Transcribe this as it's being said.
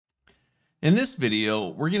In this video,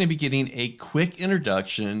 we're going to be getting a quick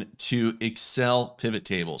introduction to Excel pivot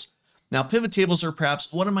tables. Now, pivot tables are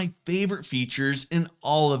perhaps one of my favorite features in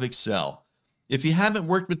all of Excel. If you haven't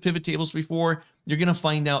worked with pivot tables before, you're going to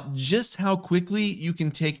find out just how quickly you can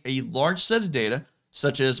take a large set of data,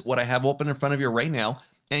 such as what I have open in front of you right now,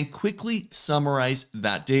 and quickly summarize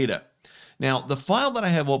that data. Now, the file that I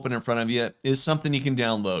have open in front of you is something you can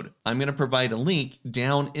download. I'm going to provide a link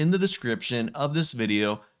down in the description of this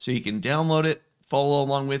video so you can download it, follow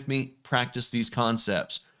along with me, practice these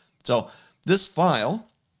concepts. So this file,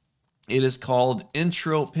 it is called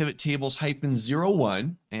Intro Pivot Tables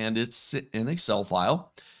 -01, and it's an Excel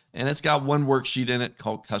file, and it's got one worksheet in it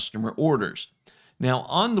called Customer Orders. Now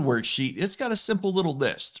on the worksheet, it's got a simple little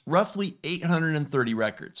list, roughly 830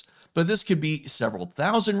 records. But this could be several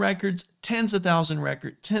thousand records, tens of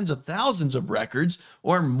thousands of records,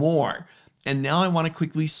 or more. And now I want to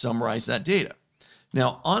quickly summarize that data.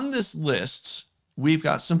 Now on this list, we've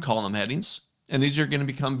got some column headings, and these are going to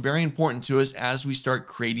become very important to us as we start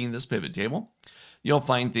creating this pivot table. You'll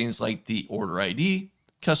find things like the order ID,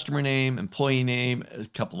 customer name, employee name, a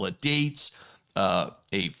couple of dates,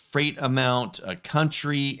 a freight amount, a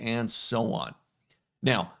country, and so on.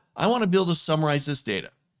 Now, I want to be able to summarize this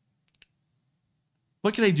data.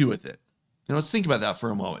 What can I do with it? Now let's think about that for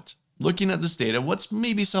a moment. Looking at this data, what's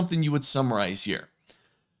maybe something you would summarize here?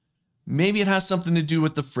 Maybe it has something to do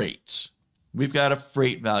with the freight. We've got a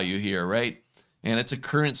freight value here, right? And it's a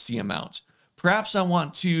currency amount. Perhaps I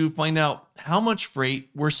want to find out how much freight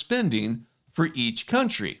we're spending for each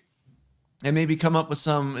country and maybe come up with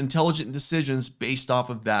some intelligent decisions based off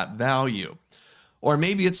of that value. Or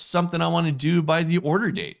maybe it's something I want to do by the order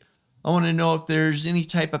date. I want to know if there's any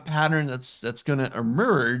type of pattern that's going to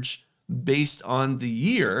emerge based on the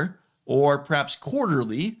year, or perhaps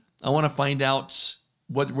quarterly. I want to find out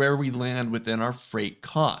where we land within our freight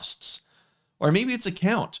costs. Or maybe it's a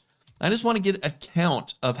count. I just want to get a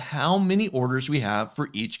count of how many orders we have for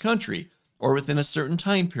each country, or within a certain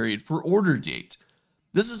time period for order date.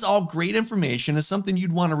 This is all great information. It's something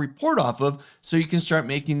you'd want to report off of so you can start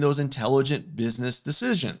making those intelligent business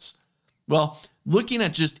decisions. Well, looking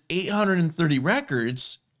at just 830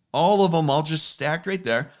 records, all of them all just stacked right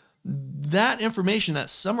there, that information, that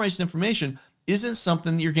summarized information, isn't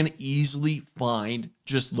something that you're going to easily find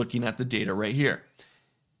just looking at the data right here.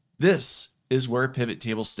 This is where a pivot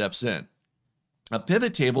table steps in. A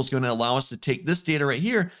pivot table is going to allow us to take this data right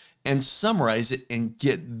here and summarize it and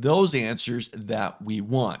get those answers that we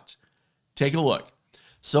want. Take a look.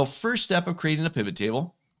 So first step of creating a pivot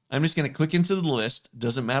table, I'm just going to click into the list.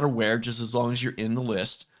 Doesn't matter where, just as long as you're in the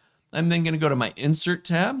list. I'm then going to go to my Insert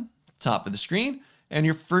tab, top of the screen, and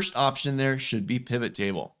your first option there should be Pivot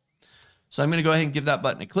Table. So I'm going to go ahead and give that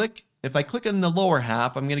button a click. If I click in the lower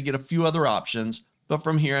half, I'm going to get a few other options, but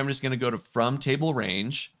from here, I'm just going to go to From Table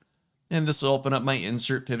Range, and this will open up my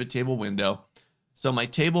Insert Pivot Table window. So my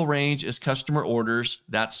table range is customer orders.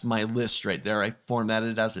 That's my list right there. I formatted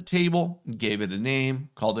it as a table, gave it a name,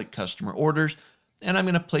 called it customer orders. And I'm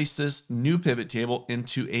going to place this new pivot table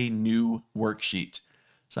into a new worksheet.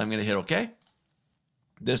 So I'm going to hit OK.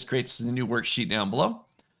 This creates the new worksheet down below.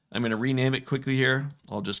 I'm going to rename it quickly here.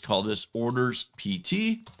 I'll just call this Orders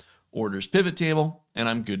PT, Orders Pivot Table, and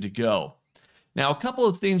I'm good to go. Now, a couple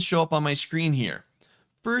of things show up on my screen here.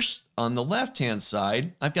 First, on the left-hand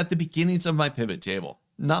side, I've got the beginnings of my pivot table.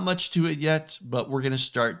 Not much to it yet, but we're going to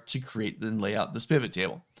start to create and lay out this pivot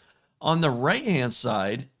table. On the right-hand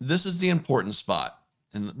side, this is the important spot.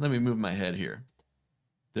 And let me move my head here.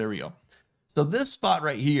 There we go. So this spot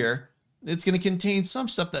right here, it's going to contain some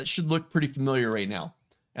stuff that should look pretty familiar right now.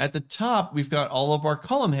 At the top, we've got all of our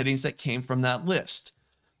column headings that came from that list.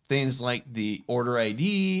 Things like the order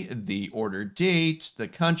ID, the order date, the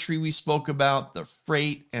country we spoke about, the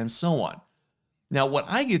freight, and so on. Now, what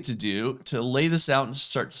I get to do to lay this out and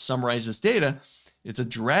start to summarize this data, it's a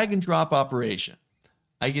drag and drop operation.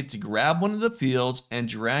 I get to grab one of the fields and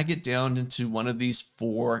drag it down into one of these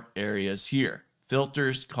four areas here: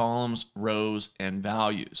 filters, columns, rows, and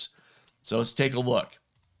values. So let's take a look.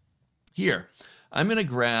 Here, I'm going to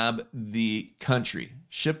grab the country,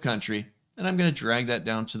 ship country, and I'm going to drag that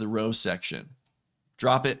down to the row section.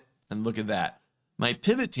 Drop it, and look at that. My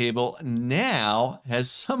pivot table now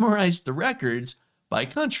has summarized the records by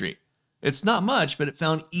country. It's not much, but it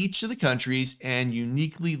found each of the countries and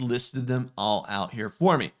uniquely listed them all out here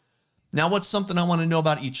for me. Now, what's something I want to know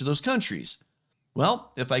about each of those countries?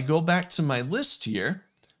 Well, if I go back to my list here,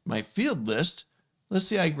 my field list, let's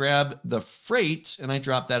say I grab the freight and I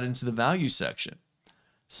drop that into the value section.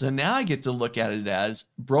 So now I get to look at it as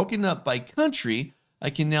broken up by country. I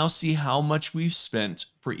can now see how much we've spent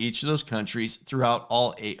for each of those countries throughout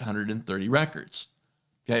all 830 records.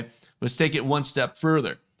 Okay, let's take it one step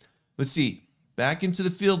further. Let's see, back into the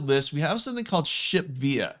field list, we have something called ship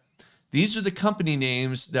via. These are the company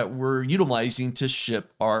names that we're utilizing to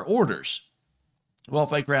ship our orders. Well,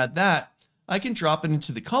 if I grab that, I can drop it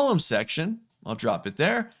into the column section. I'll drop it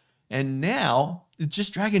there. And now,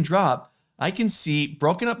 just drag and drop, I can see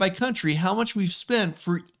broken up by country how much we've spent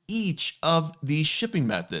for each of these shipping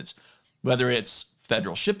methods, whether it's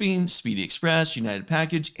federal shipping, Speedy Express, United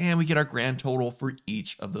Package, and we get our grand total for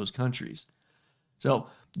each of those countries. So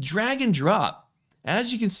drag and drop.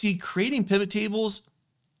 As you can see, creating pivot tables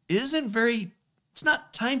it's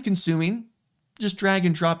not time consuming. Just drag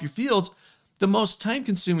and drop your fields. The most time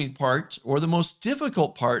consuming part, or the most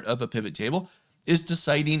difficult part of a pivot table, is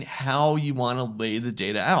deciding how you want to lay the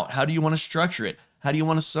data out. How do you want to structure it? How do you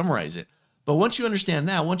want to summarize it? But once you understand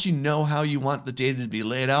that, once you know how you want the data to be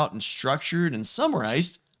laid out and structured and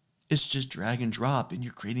summarized, it's just drag and drop and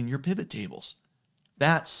you're creating your pivot tables.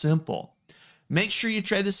 That's simple. Make sure you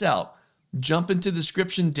try this out. Jump into the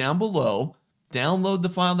description down below, download the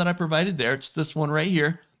file that I provided there. It's this one right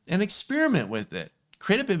here, and experiment with it.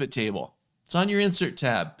 Create a pivot table. It's on your insert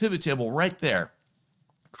tab, pivot table right there.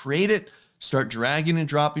 Create it, start dragging and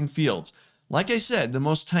dropping fields. Like I said, the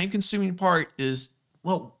most time consuming part is,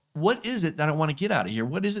 well, what is it that I want to get out of here?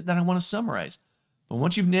 What is it that I want to summarize? But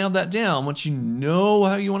once you've nailed that down, once you know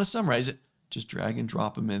how you want to summarize it, just drag and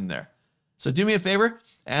drop them in there. So do me a favor,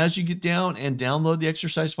 as you get down and download the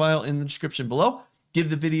exercise file in the description below, give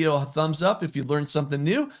the video a thumbs up if you learned something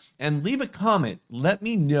new, and leave a comment. Let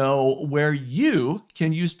me know where you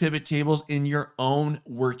can use pivot tables in your own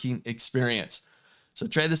working experience. So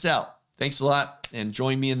try this out. Thanks a lot, and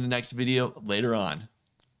join me in the next video later on.